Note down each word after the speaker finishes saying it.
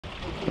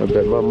I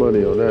bet my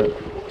money on that.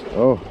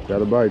 Oh,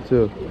 got a bite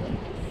too.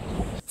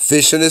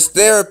 Fishing is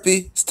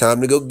therapy. It's time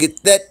to go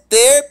get that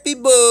therapy,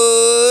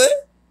 boy.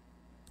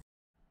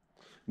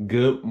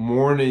 Good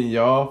morning,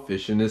 y'all.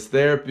 Fishing is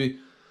therapy.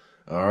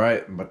 All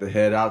right, I'm about to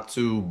head out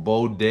to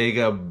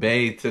Bodega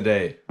Bay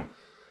today.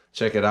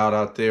 Check it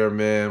out there,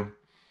 man.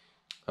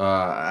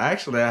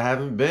 Actually, I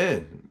haven't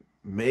been.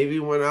 Maybe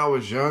when I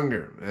was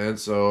younger, man.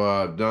 So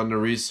I've done the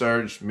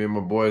research. Me and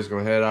my boys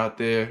gonna head out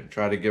there,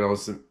 try to get on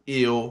some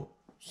eel,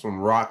 some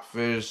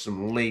rockfish,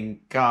 some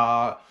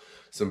lingcod,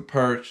 some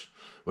perch,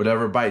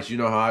 whatever bites. You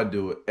know how I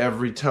do it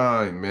every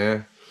time,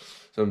 man.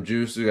 Some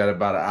juice. We got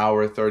about an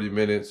hour, 30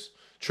 minutes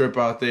trip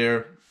out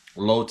there.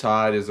 Low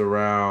tide is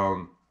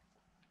around,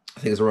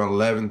 I think it's around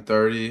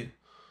 11:30,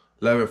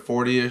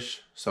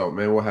 11:40-ish. So,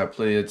 man, we'll have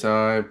plenty of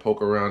time.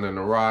 Poke around in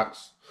the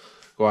rocks.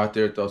 Go out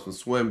there, throw some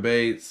swim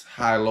baits,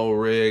 high-low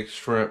rig,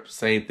 shrimp,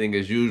 same thing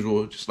as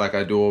usual, just like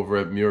I do over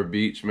at Muir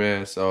Beach,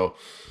 man. So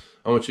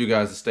I want you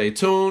guys to stay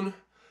tuned.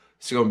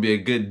 It's going to be a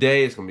good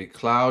day. It's going to be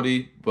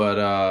cloudy,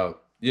 but,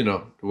 you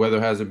know, the weather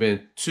hasn't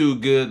been too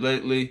good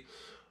lately.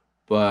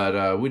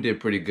 But we did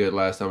pretty good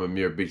last time at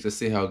Muir Beach. Let's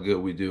see how good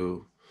we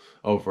do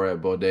over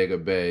at Bodega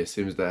Bay.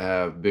 Seems to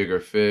have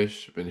bigger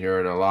fish. Been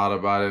hearing a lot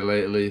about it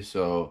lately.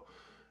 So,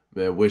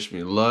 man, wish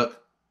me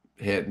luck.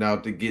 Heading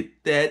out to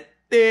get that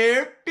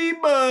therapy,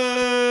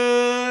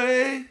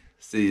 boy.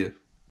 See ya.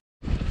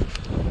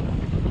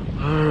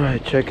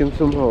 Alright, checking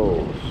some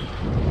holes.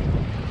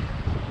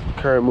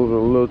 Current moving a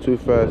little too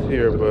fast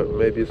here, but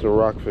maybe some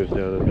rockfish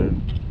down in there.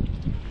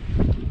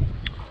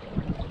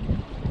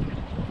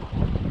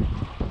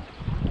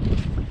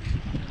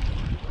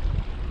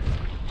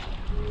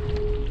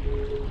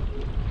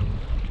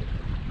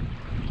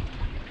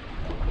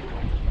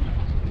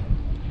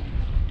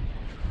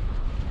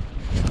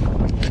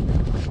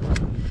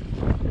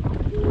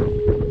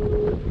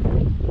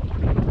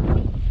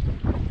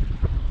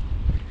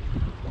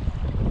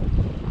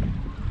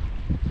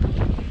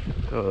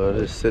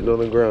 Just sitting on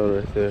the ground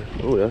right there.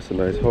 Oh, that's a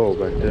nice hole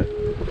back there.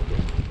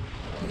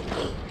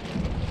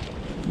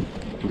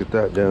 Get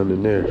that down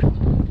in there.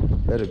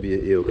 That'll be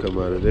an eel come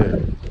out of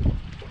there.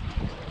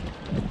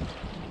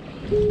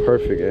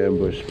 Perfect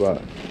ambush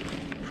spot.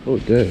 Oh,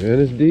 damn,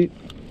 man, it's deep.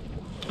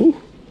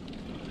 Whew.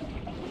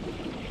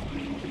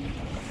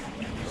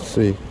 Let's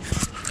see.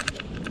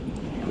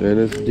 Man,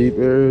 it's a deep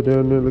area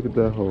down there. Look at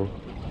that hole.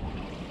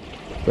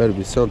 Better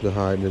be something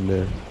hiding in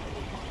there.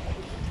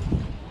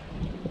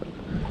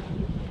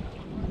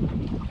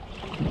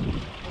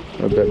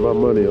 I bet my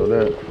money on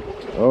that.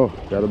 Oh,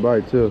 got a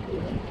bite too.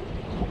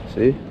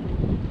 See?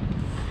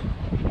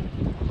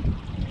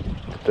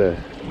 Look at that.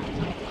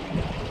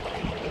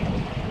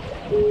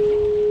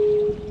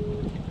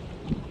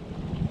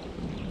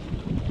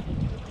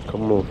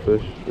 Come on,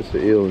 fish. It's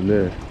an eel in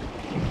there.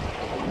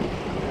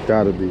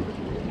 Gotta be.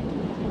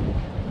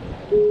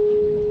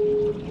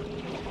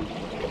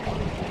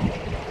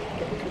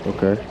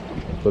 Okay,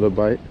 put a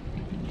bite.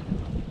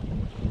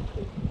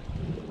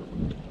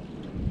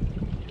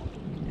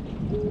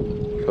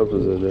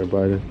 Something's in there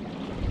biting.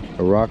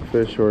 A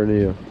rockfish or an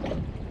eel.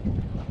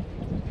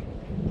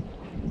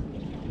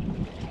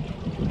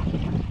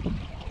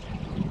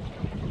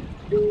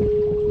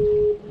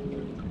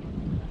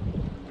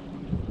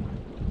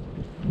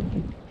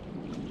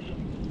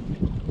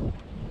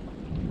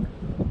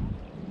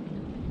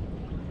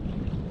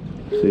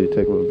 See,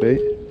 take my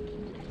bait.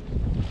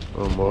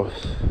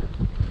 Almost.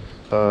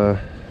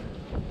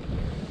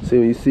 See,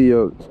 when you see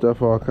your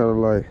stuff all kind of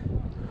like,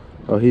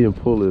 oh, he didn't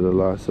pull it a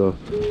lot, so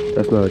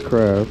that's not a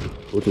crab,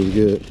 which is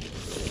good.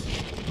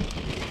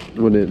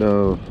 When it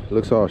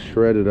looks all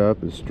shredded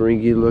up and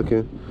stringy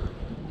looking,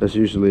 that's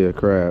usually a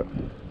crab.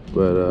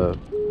 But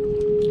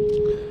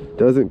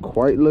doesn't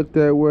quite look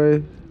that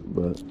way,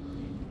 but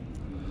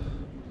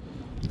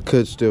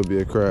could still be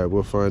a crab.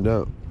 We'll find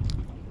out.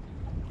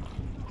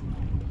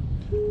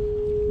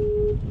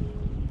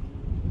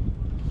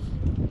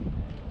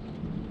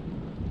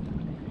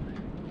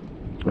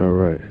 All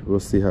right, we'll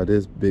see how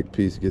this big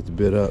piece gets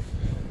bit up.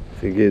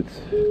 If it gets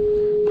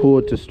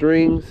pulled to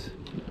strings,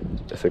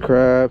 it's a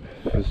crab.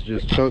 If it's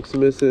just chunks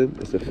missing,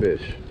 it's a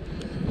fish.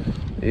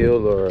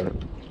 Eel or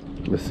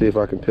let's see if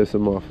I can piss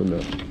him off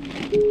enough.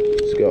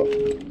 Let's go.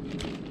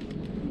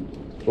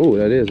 Oh,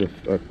 that is a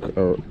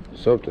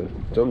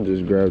something. Something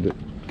just grabbed it.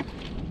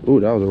 Oh,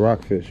 that was a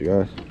rockfish, you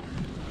guys.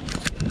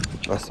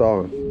 I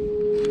saw him.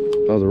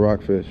 That was a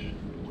rockfish.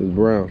 It was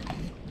brown.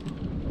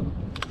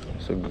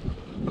 So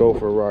go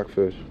for a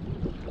rockfish.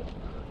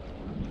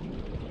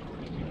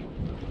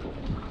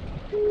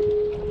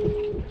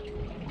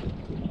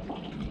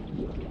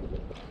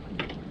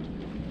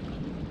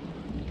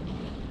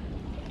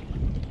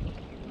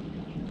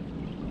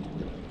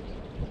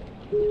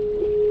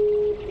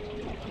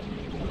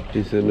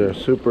 He's in there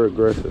super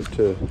aggressive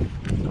too.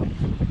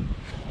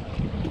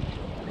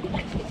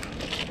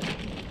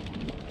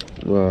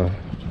 Wow,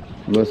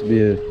 must be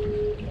a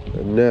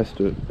nest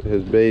with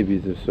his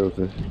babies or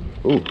something.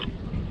 Ooh,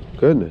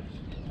 goodness.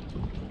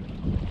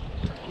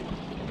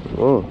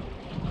 Oh.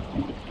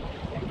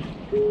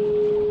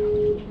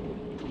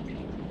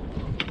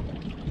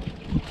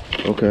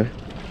 Okay.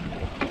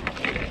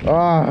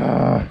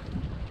 Ah,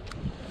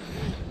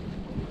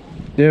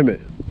 damn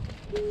it.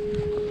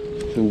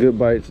 Some good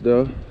bites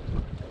though.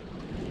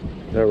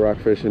 That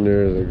rockfish in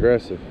there is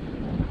aggressive.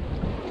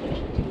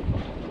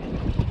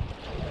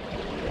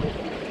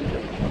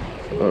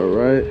 All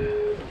right.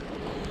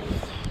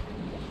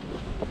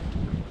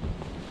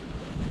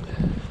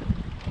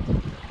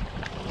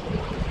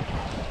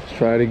 Let's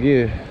try it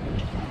again.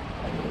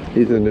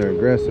 He's in there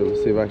aggressive.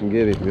 Let's see if I can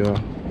get him, y'all.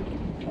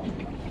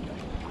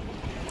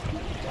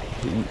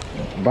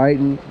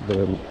 Biting,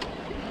 but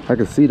I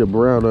can see the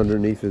brown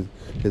underneath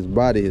his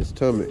body, his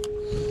stomach.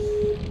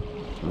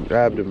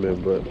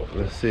 Abdomen, but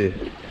let's see.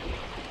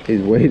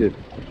 He's waiting.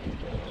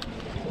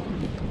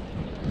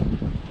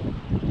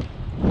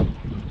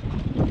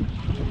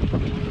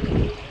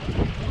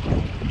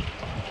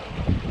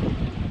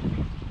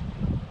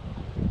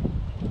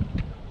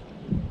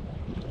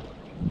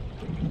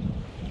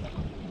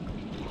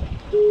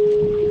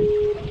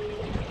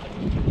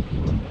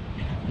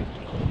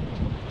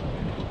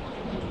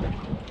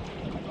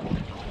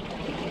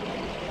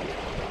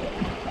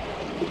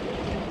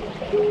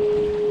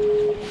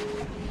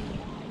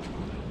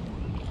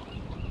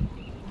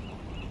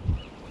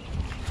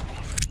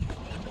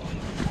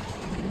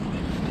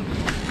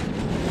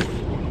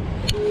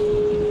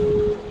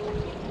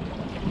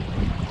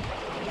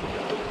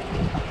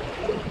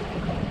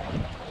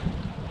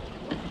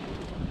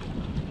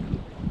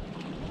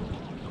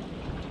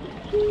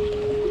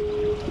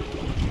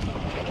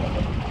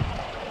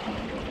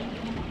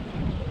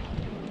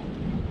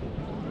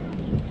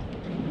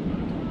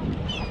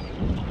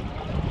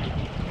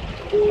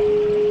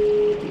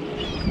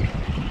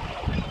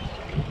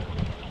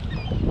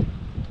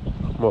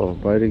 Come on,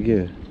 bite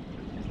again.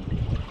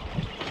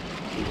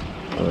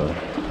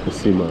 Let's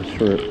see my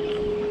shrimp.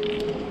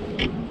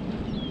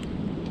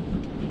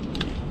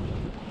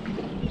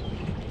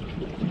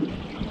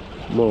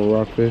 Come on,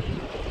 rockfish.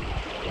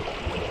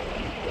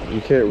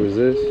 You can't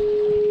resist.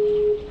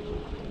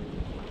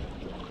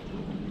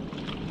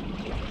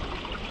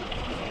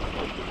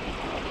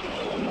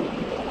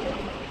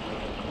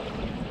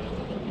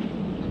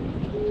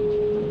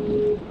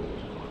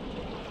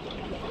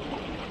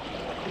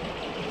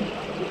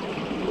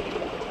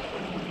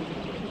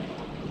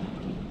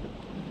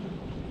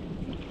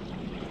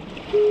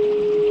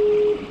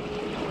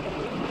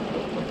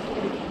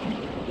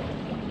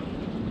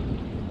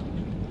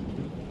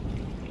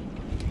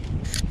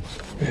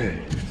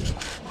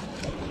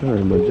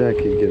 Sorry, my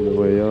jacket getting in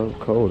the way, y'all.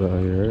 Cold out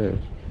here.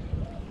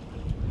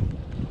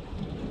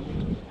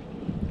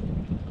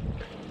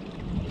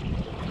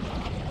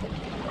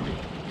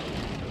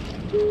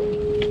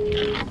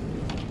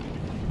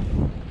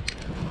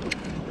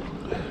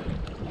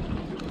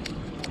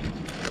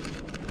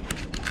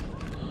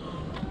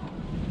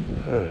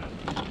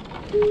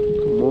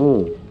 Come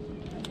on.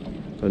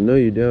 I know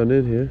you're down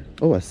in here.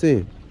 Oh, I see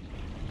him.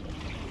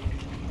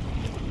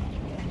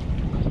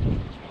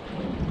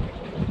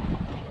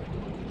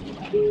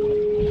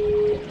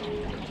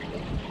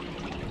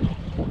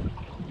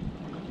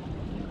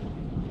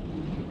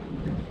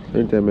 I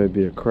think that may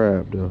be a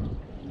crab though.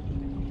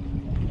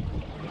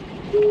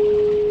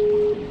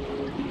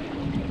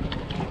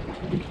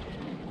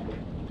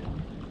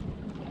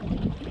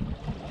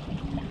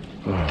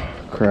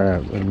 Oh,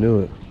 crab, I knew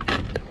it.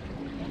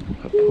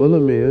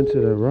 Pulling me into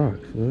the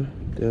rocks, huh?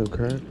 Damn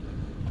crab.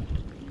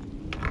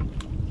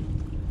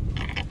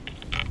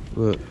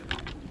 Look,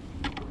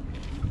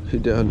 he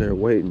down there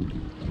waiting.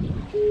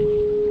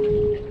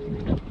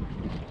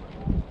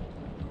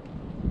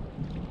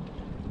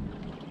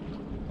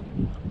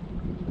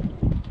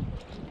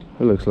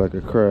 It looks like a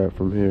crab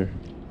from here.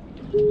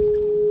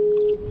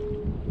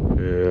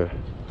 Yeah.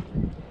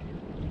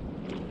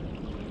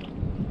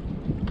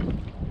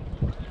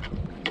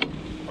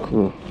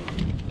 Come on.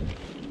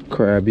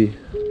 Crabby.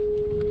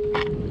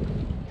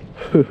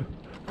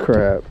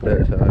 Crab,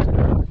 that's how I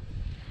got it.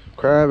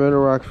 Crab and a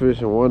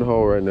rockfish in one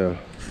hole right now.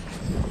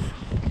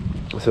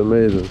 It's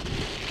amazing.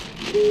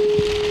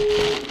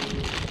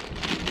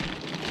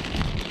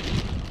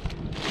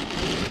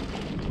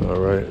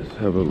 All right, let's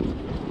have a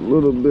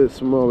little bit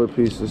smaller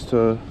piece this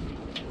time.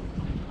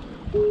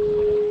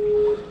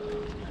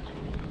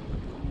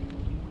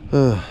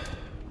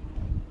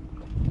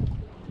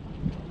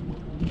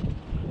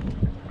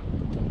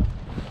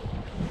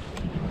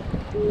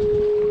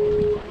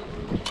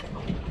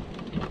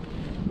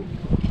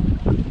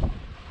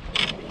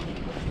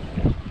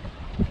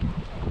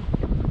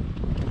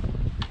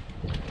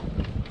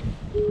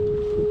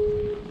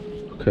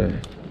 Okay,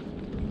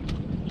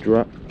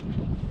 drop.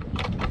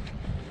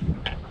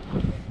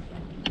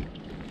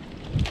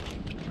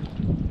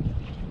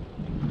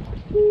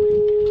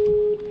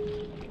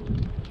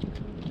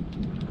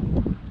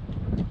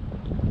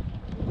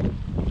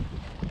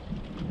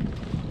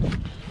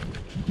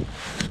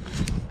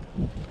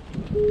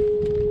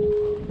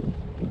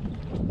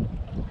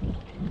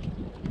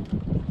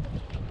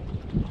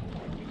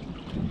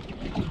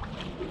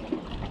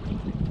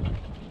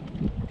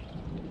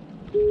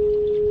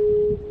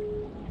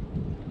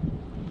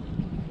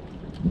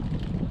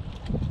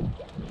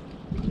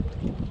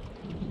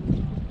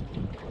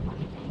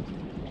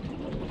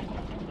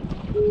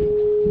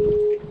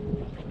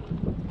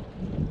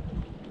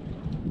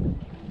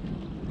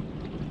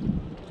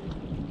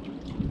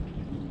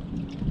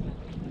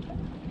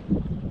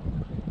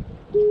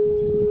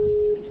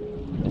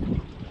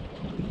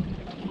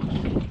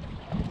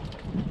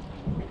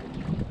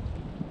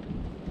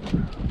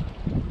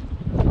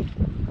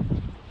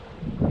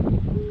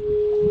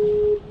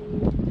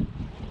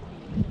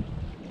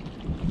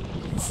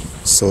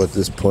 So at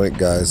this point,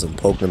 guys, I'm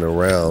poking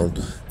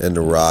around in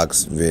the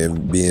rocks,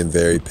 being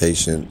very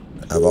patient.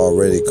 I've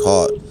already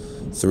caught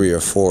 3 or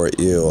 4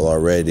 eel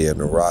already in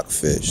the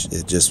rockfish.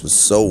 It just was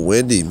so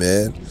windy,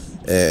 man,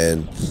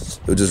 and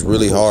it was just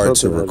really hard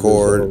to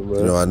record.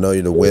 You know, I know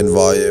the wind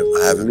volume.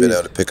 I haven't been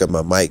able to pick up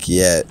my mic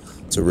yet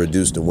to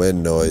reduce the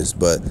wind noise,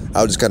 but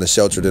I was just kind of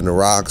sheltered in the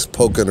rocks,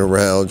 poking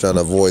around, trying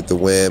to avoid the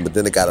wind. But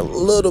then it got a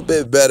little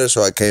bit better,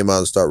 so I came out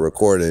and started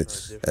recording,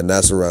 and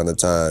that's around the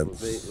time,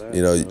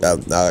 you know,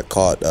 I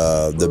caught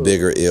the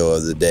bigger eel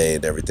of the day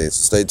and everything.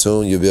 So stay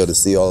tuned. You'll be able to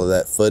see all of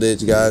that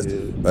footage, guys.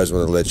 But I just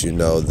want to let you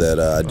know that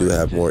I do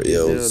have more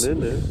eels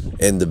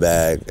in the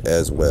bag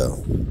as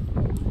well.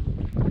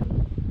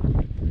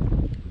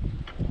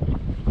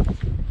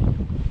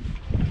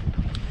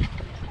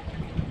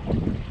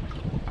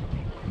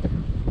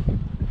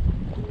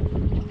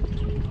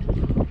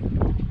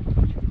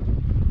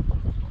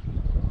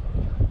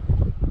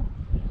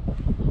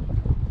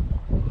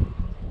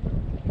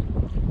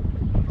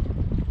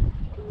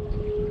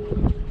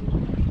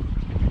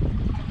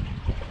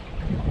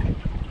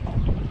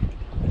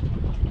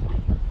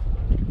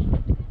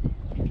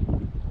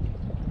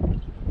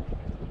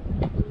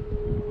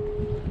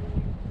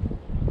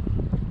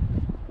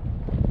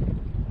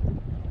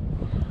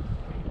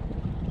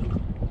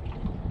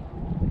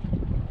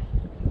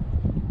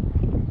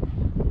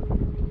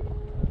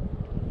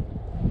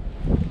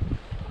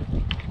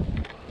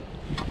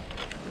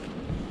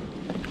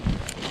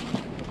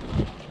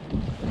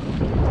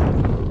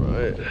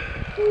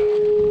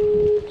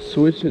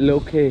 Switch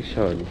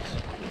locations.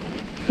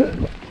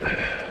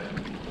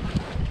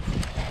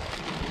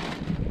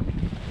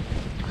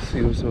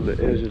 See what's on the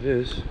edge of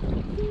this.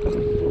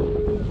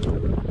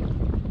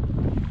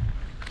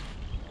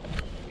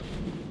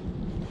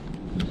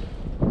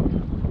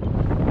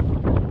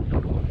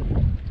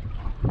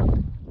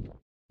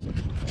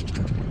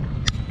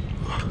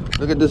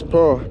 Look at this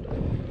paw.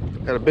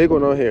 Got a big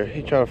one on here.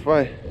 He trying to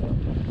fight.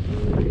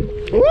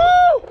 Woo!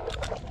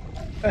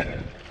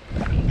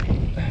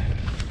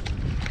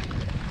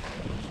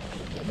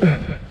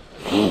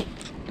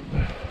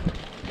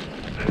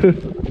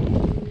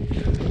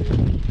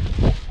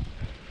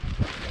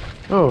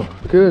 Oh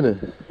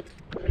goodness,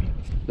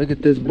 look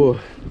at this boy.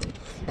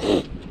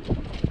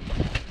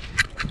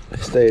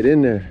 Stayed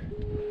in there.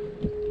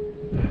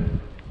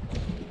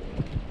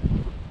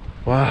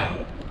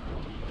 Wow,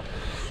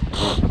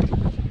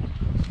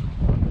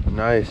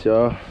 nice,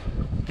 y'all.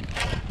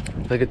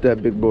 Look at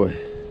that big boy.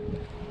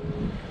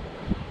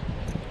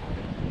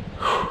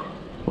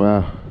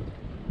 Wow,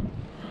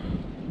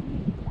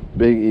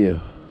 big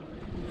eel.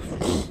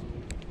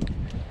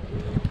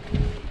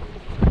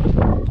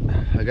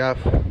 I got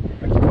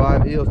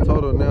 5 eels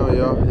total now,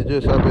 y'all.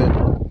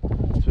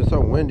 It's been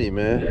so windy,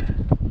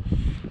 man.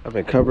 I've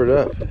been covered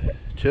up,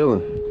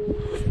 chilling.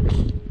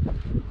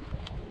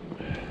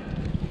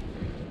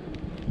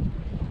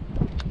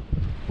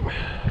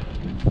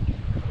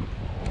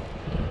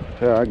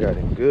 Yeah, I got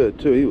him good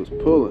too. He was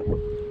pulling.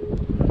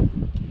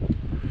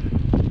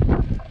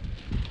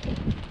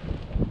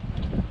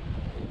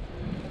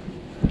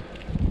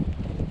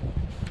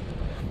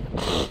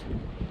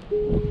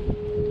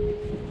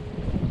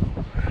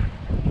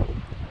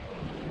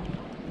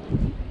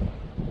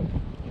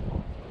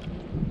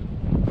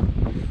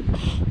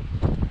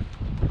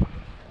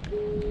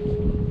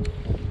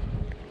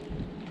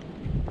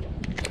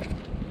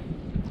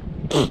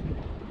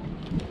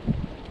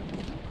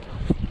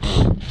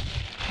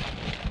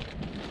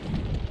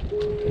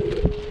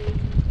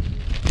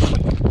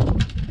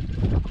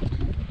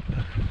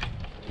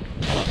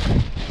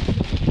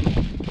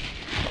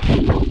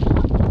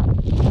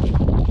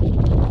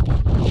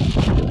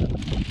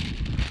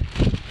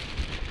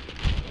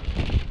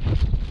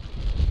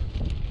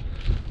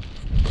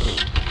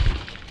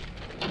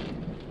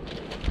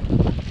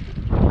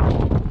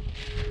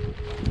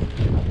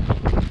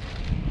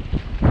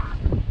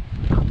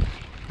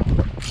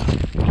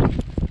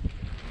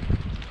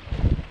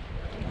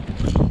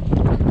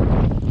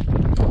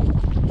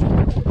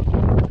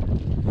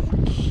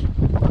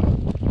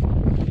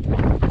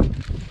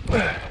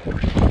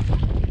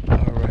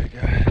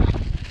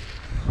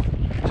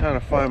 Trying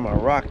to find my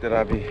rock that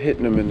I be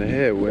hitting them in the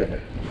head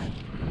with.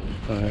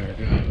 Oh, there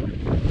we go.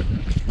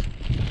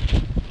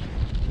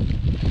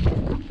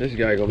 This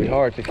guy gonna be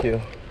hard to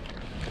kill.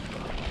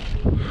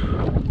 Look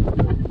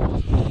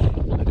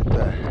at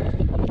that.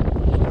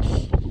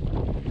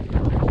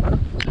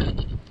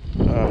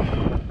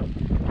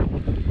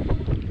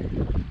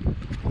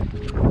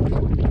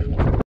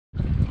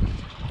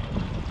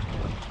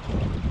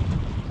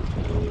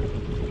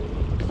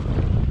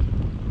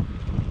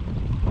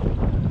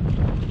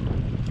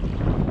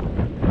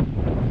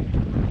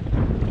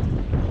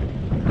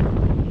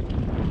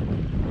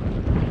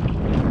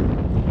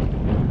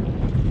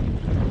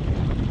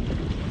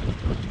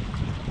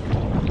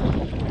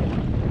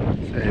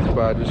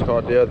 I just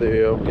caught the other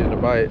eel, getting a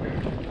bite.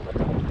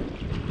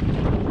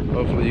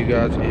 Hopefully you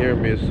guys can hear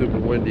me. It's super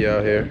windy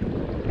out here.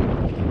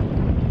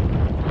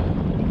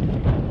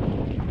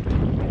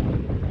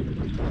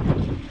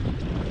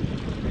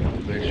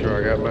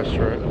 got my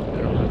shrimp.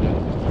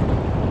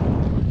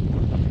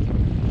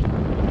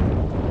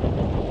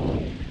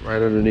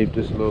 Right underneath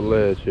this little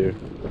ledge here.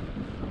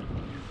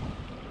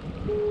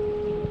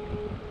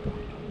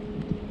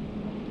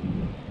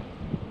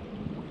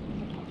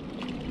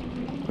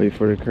 Wait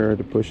for the current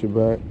to push it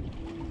back.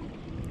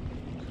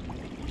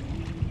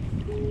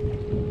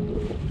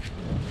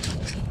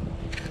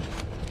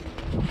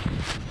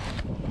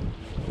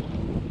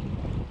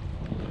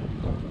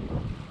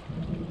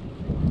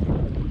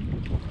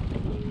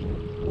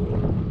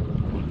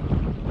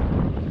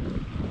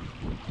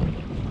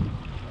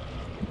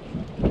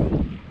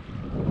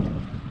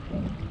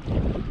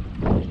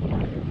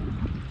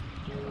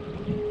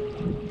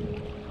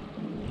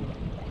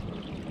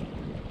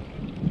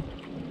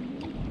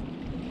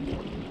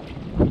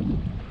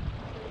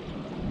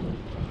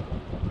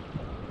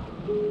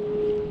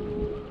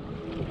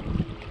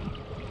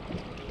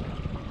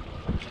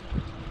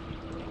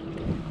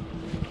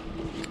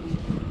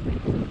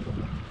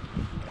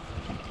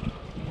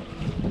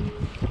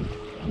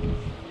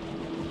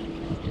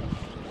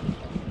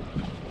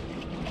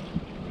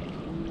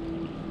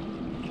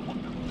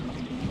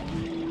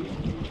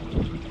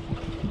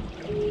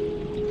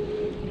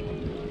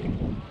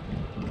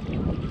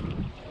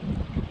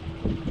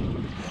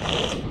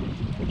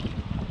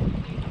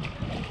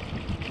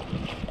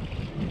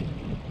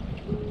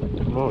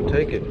 Come on,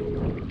 take it.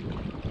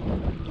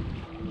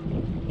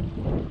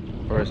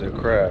 Or it's a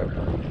crab.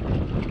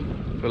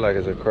 I feel like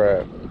it's a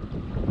crab.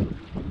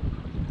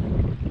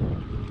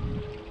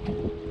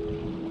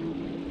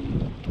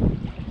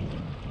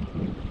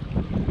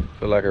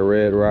 Feel like a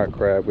red rock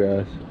crab,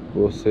 guys.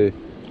 We'll see.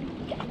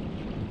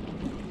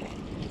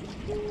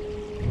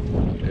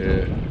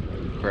 Yeah,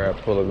 crab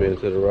pulling me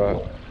into the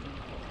rock.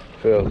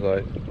 Feels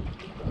like.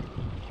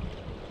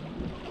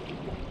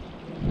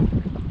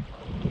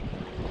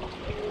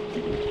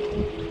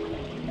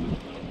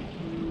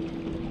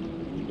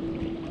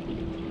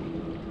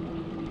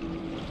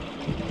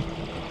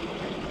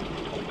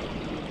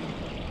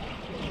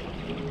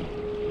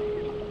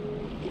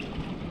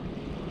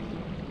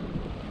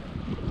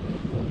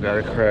 Got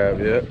a crab,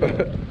 yeah.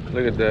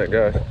 Look at that,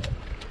 guys.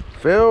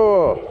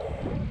 Phil!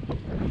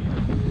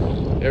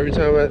 Every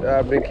time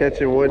I've been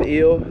catching one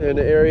eel in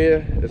the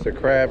area, it's a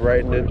crab right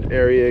in the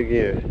area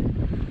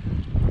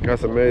again.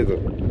 That's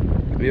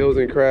amazing. Eels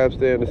and crabs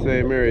stay in the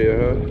same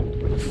area,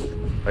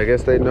 huh? I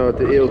guess they know if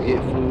the eel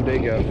get food, they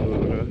got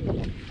food, huh?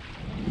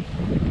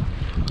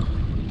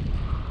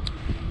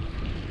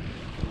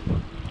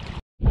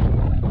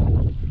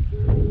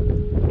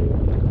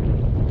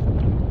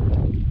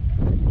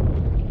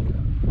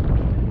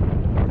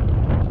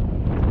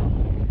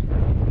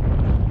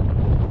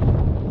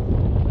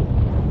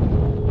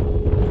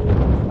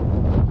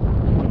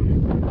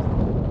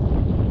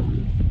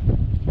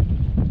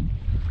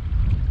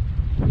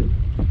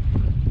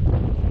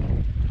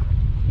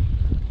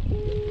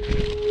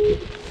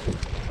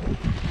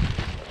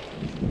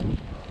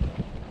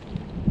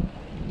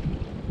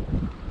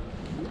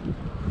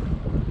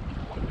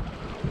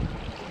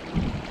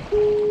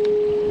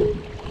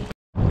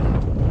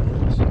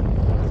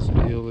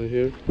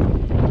 Here.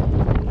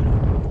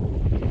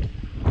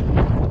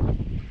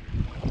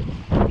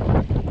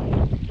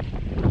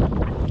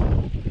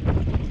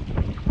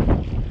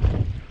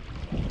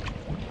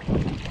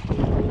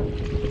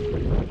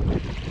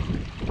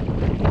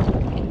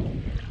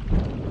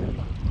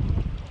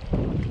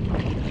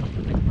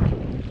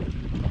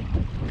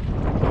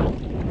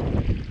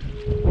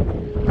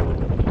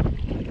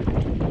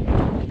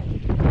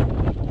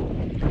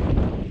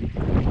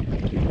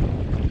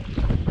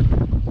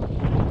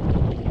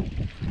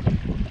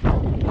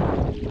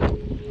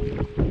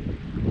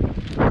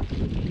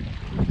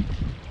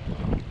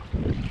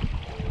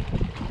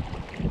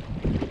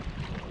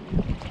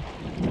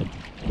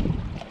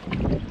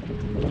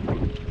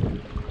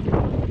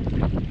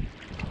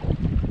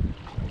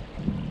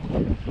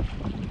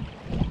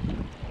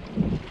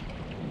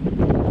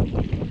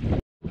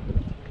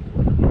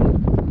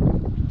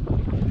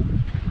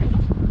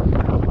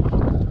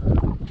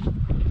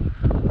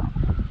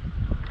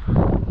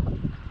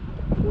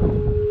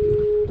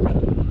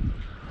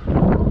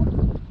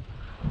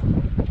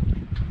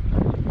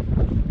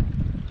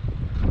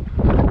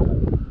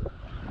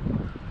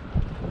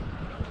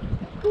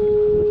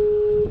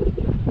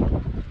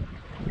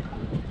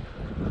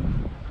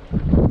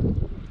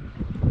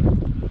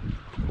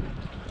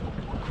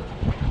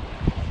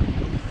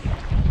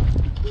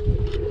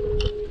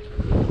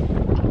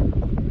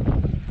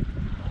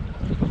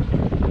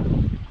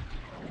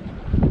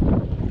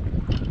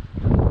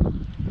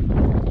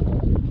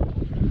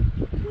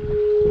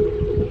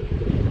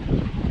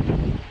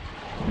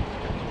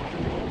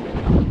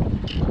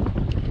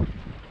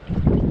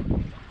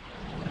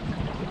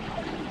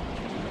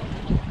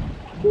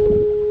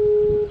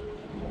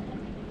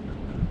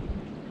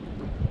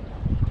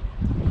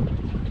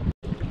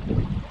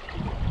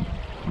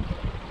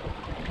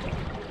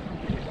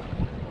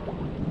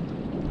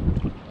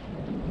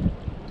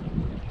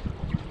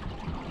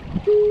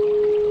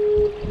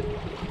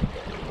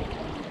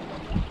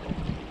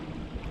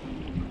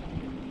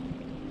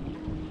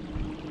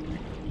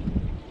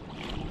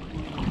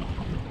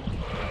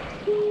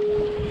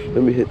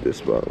 Let me hit this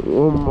spot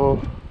one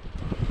more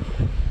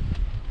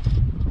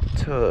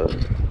time.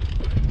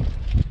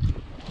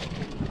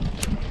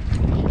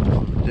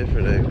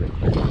 Different angle.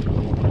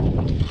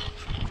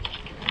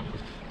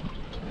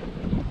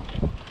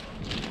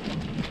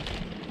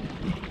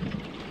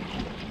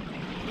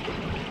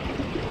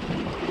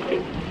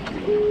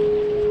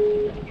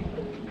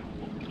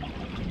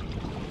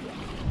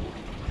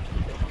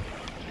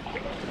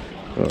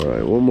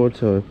 Alright, one more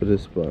time for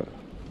this spot.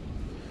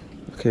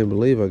 I can't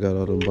believe I got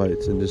all them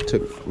bites and just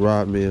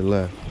robbed me and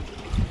left.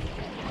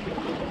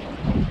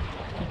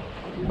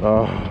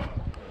 Oh,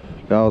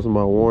 that was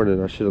my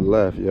warning. I should have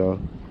left, y'all.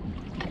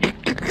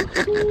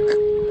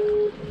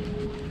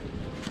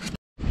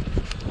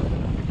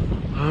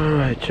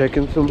 Alright,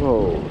 checking some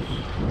holes.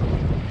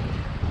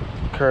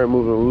 Current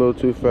moving a little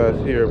too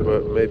fast here,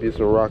 but maybe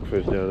some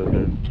rockfish down in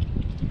there.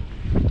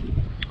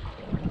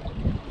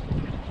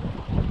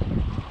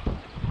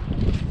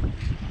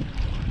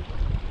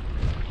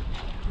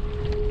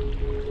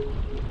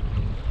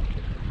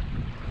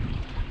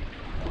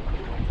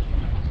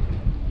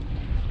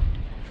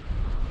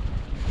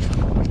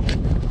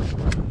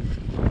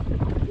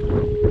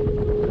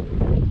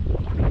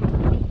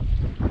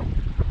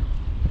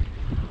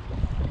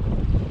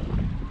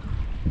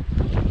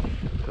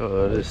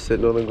 Just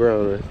sitting on the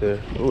ground right there.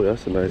 Oh,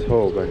 that's a nice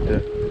hole back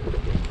there.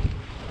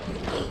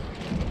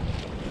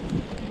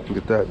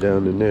 Get that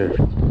down in there.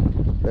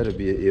 That'll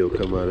be an eel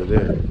come out of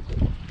there.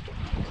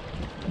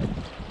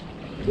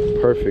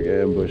 Perfect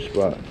ambush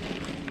spot.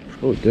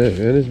 Oh, damn,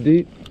 and it's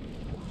deep.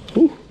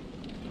 Whew.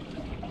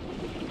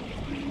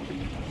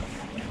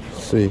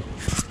 Let's see.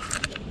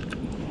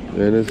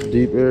 And it's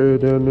deep area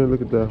down there.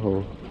 Look at that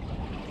hole.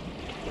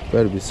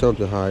 Better be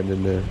something hiding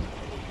in there.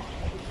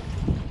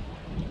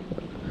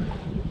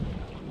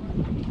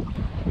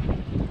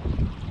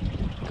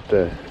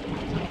 There.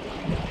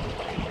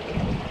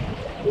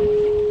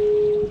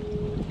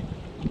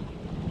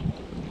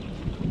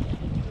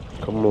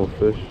 Come on,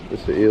 fish.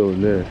 It's an eel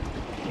in there.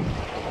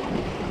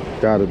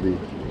 Gotta be.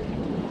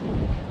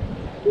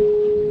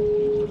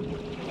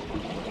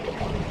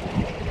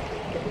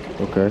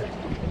 Okay.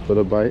 For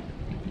the bite.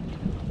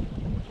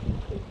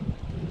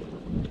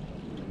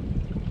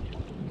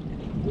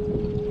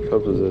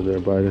 Something's in there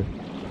biting.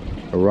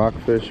 A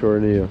rockfish or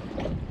an eel.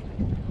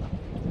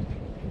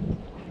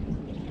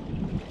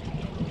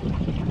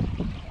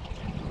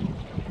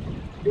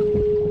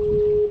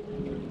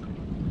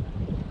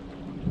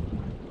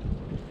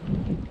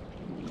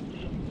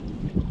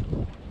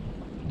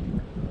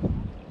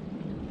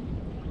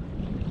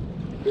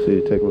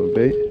 See, take my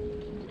bait.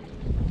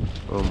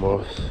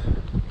 Almost.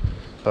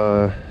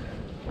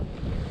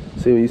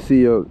 See, when you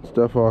see your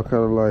stuff all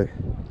kind of like,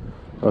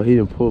 oh, he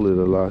didn't pull it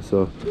a lot,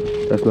 so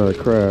that's not a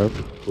crab,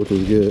 which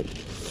is good.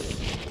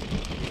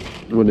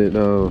 When it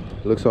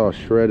looks all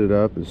shredded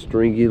up and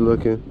stringy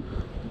looking,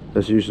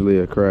 that's usually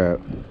a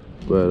crab.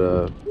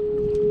 But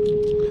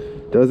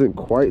doesn't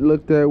quite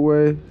look that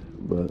way,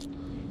 but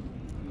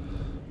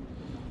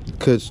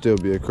could still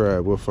be a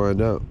crab. We'll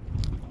find out.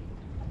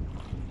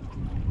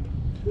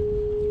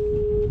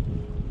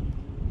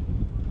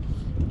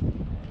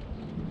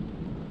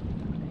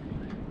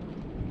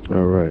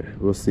 All right,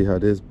 we'll see how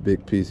this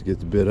big piece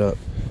gets bit up.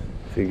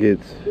 If it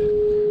gets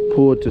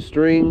pulled to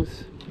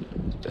strings,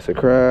 it's a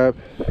crab.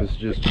 If it's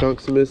just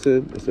chunks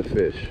missing, it's a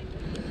fish.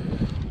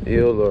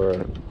 Eel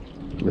or,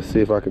 let's see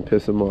if I can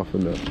piss him off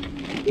enough.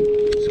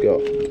 Let's go.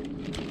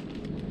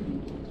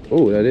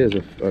 Oh, that is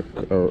a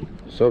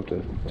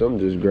something. Something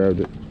just grabbed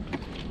it.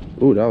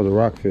 Oh, that was a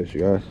rockfish,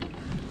 you guys.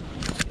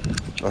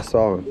 I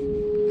saw him.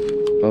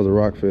 That was a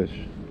rockfish.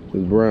 It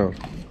was brown.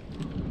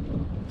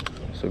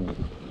 So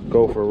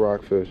go for a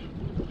rockfish.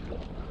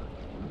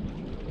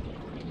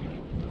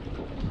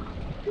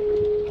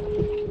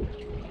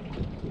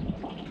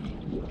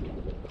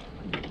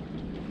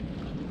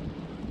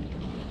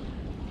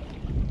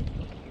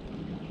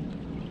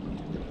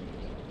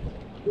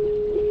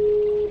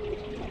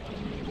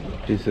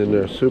 He's in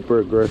there super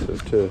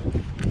aggressive too.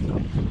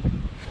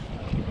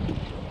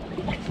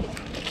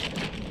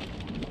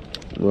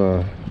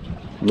 Wow,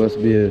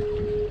 must be a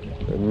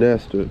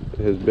nest with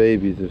his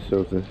babies or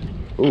something.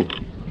 Oh,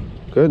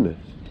 goodness.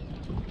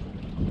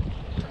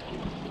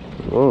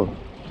 Oh.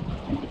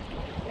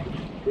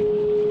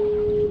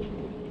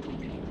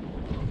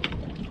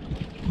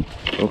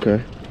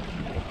 Okay.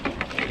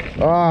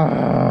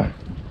 Ah.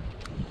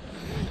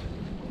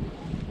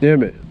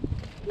 Damn it.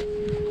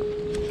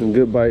 Some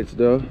good bites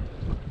though.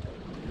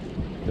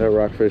 That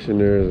rockfish in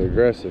there is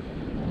aggressive.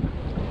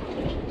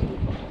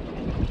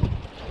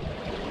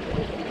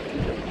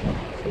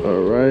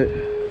 All right.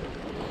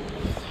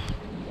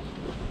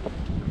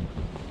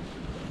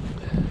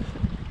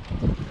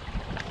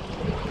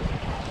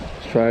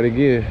 Let's try it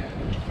again.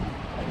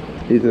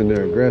 He's in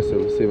there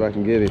aggressive. Let's see if I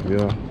can get him,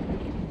 y'all.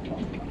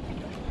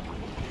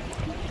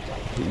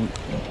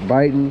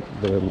 Biting,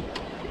 but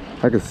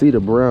I can see the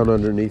brown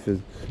underneath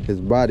his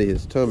body,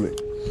 his stomach,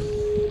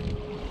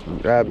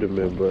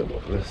 abdomen, but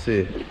let's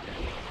see.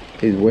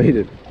 He's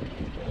waiting.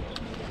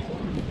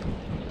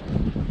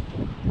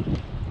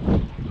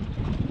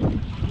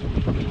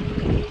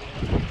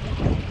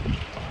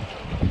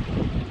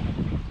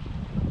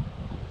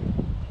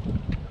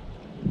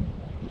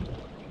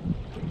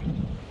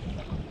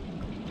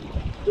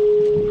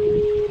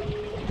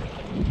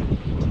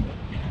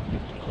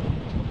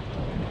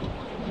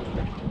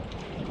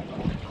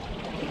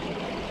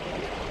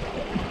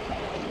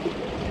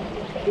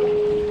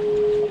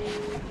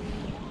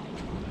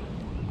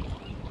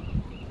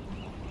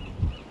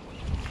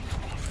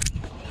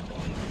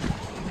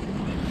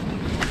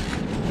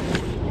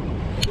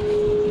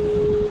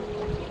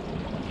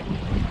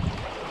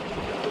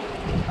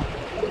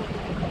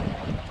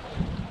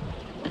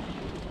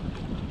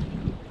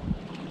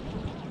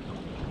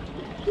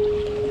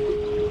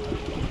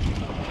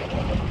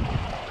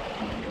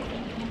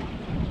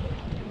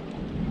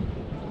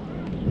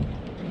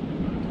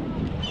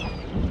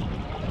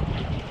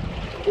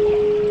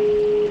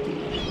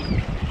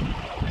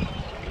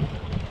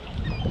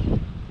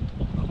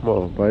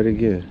 on, bite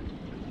again.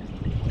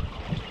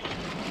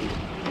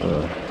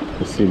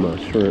 Let's see my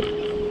shrimp.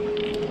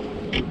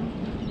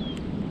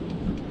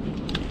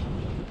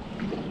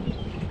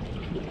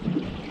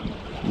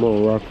 Come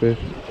on, Rockfish.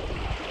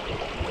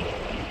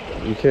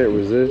 You can't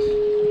resist.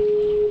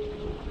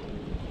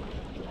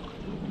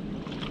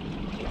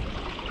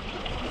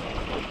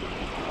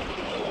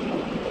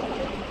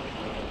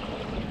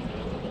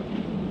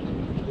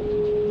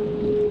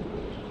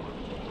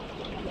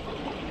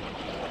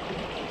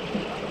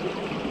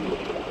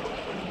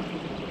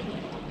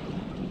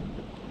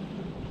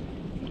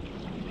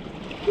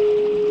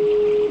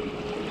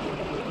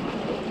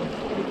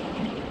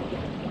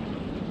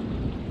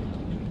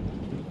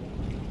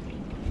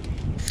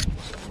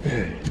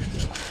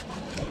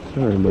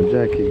 Sorry, my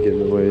jacket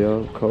getting away,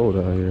 y'all. Cold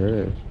out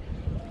here.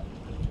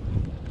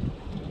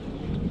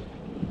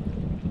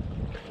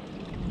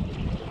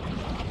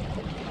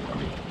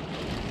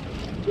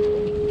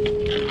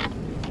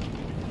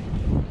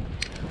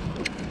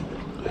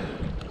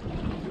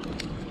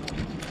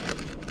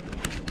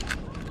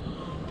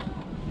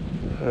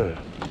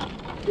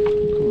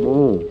 Come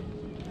on.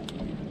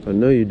 I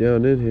know you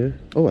down in here.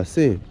 Oh, I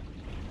see him.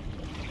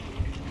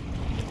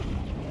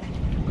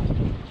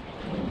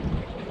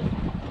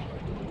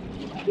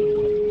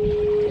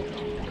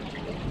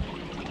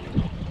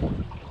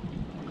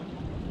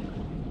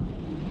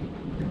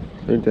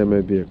 I think that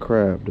may be a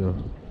crab though.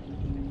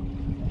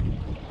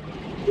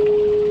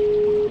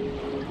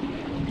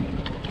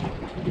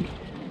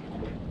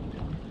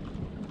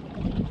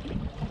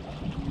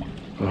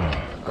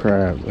 Oh,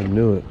 crab, I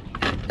knew it.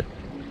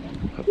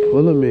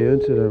 Pulling me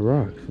into the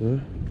rocks, huh?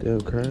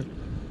 Damn crab.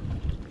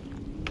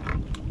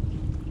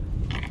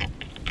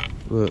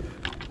 Look,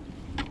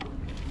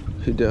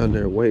 she down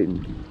there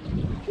waiting.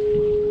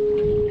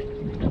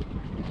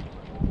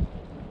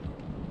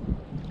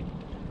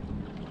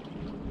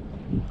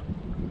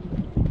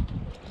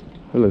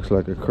 It looks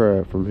like a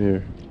crab from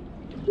here.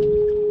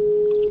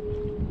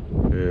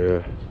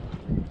 Yeah.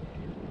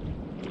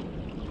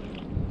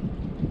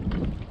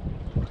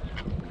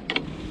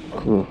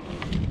 Come on.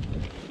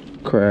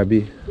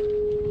 Crabby.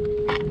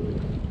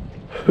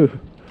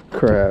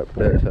 Crab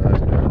that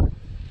time.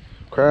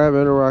 Crab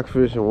and a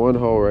rockfish in one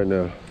hole right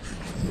now.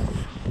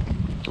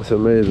 It's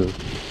amazing.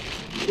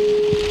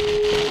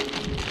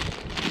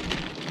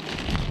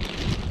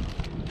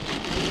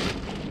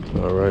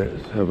 All right,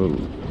 let's have a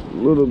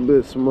little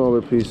bit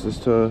smaller piece this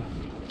time.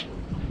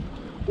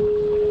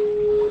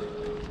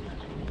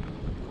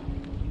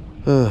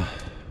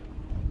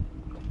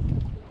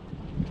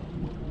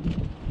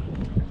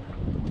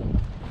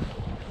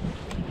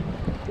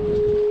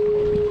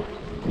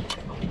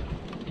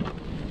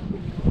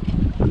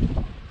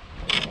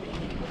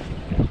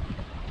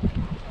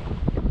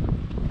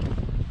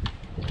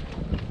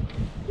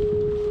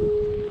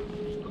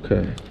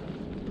 Okay,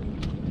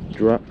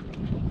 drop.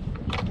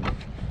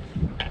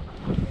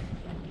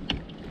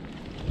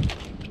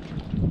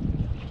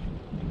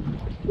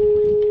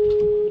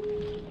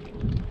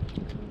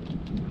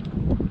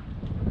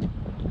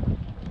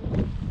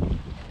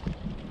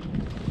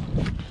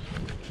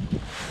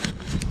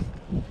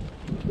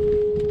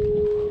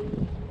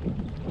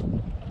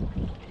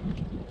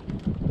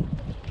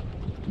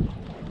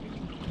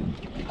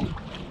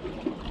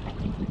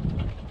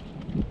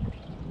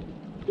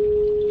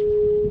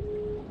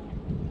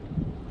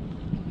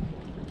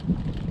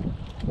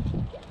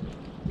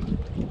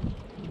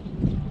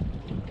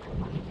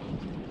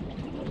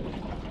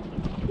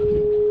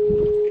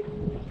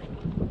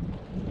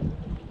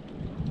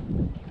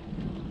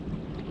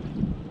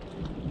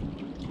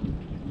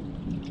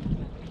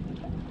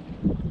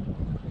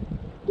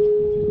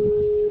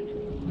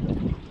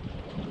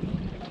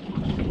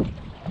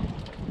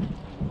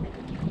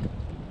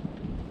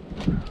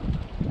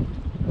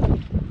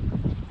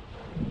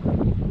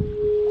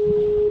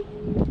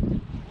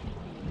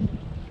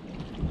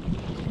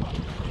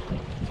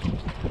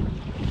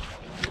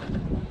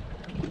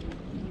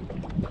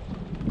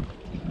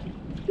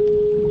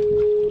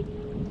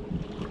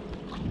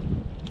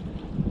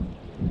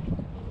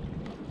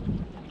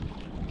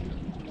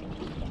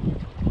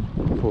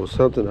 Pull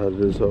something out of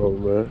this hole,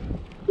 man.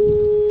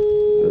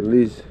 At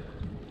least.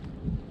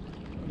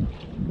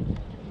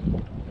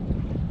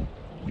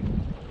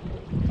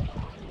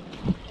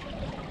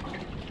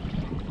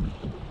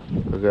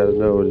 I gotta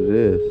know what it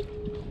is.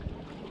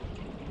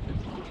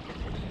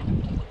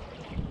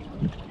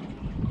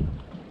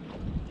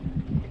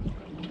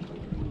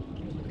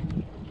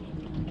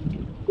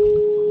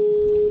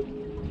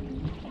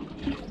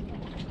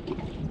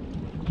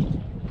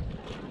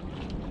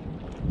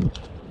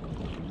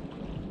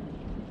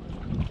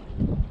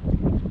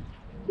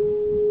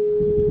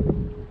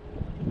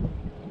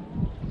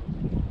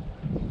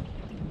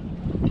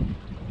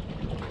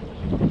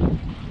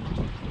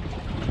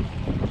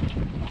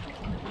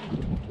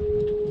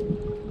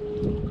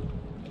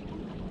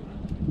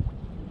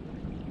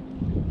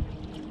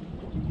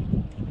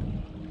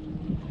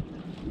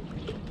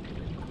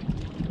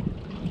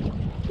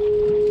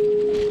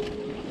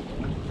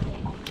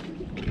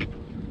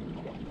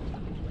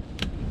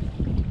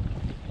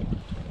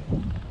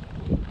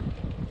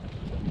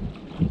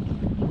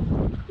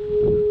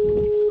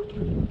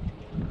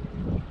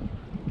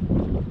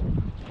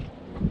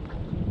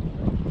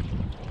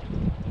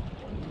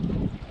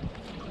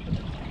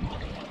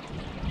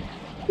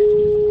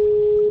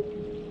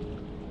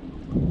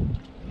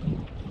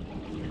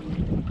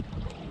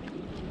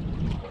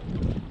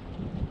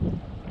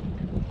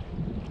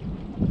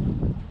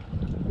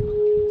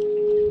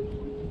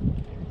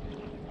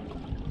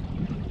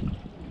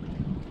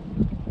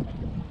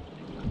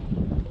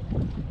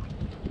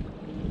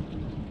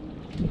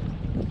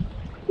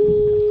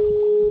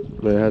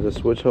 Man, I had to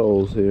switch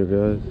holes here,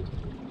 guys.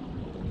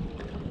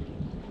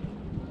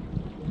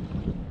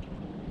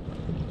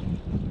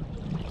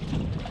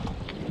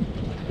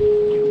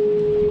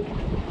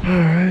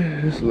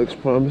 Alright, this looks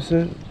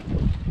promising.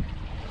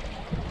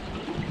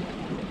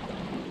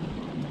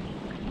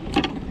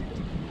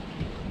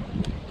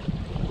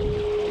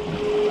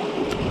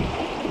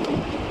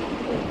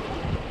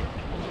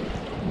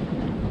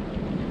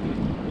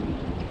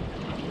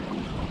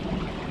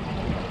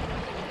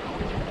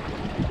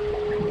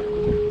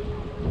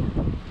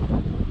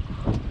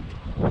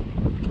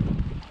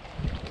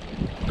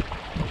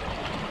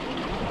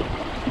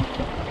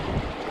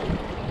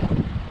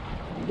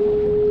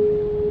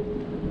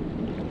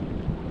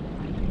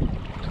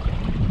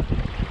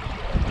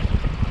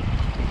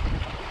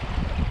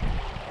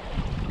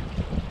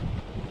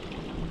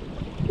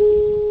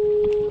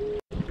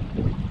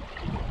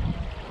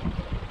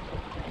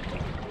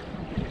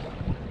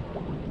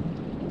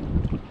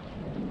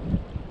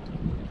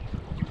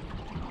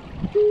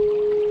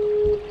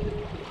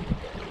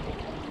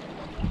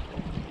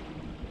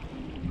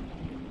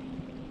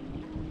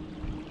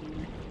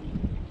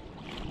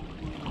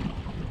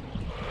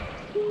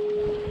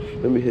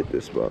 Let me hit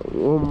this spot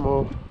one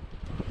more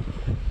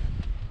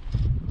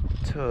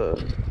time.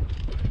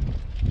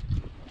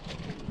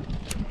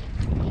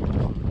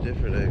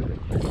 Different angle.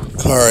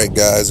 All right,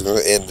 guys, we're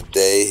going to end the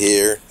day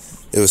here.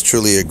 It was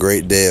truly a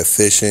great day of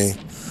fishing,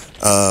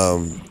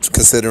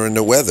 considering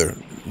the weather.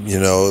 You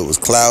know, it was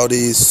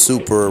cloudy,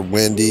 super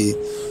windy,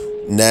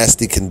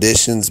 nasty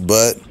conditions,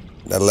 but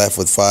I left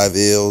with 5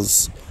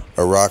 eels,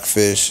 a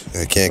rockfish.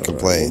 I can't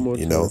complain.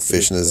 You know,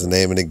 fishing is the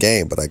name of the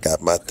game, but I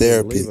got my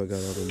therapy.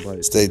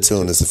 Stay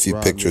tuned. There's a few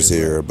pictures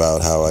here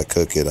about how I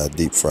cook it. I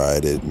deep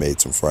fried it,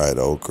 made some fried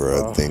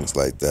okra and things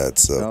like that.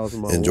 So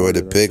enjoy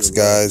the pics,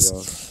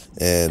 guys,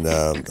 and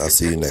I'll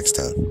see you next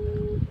time.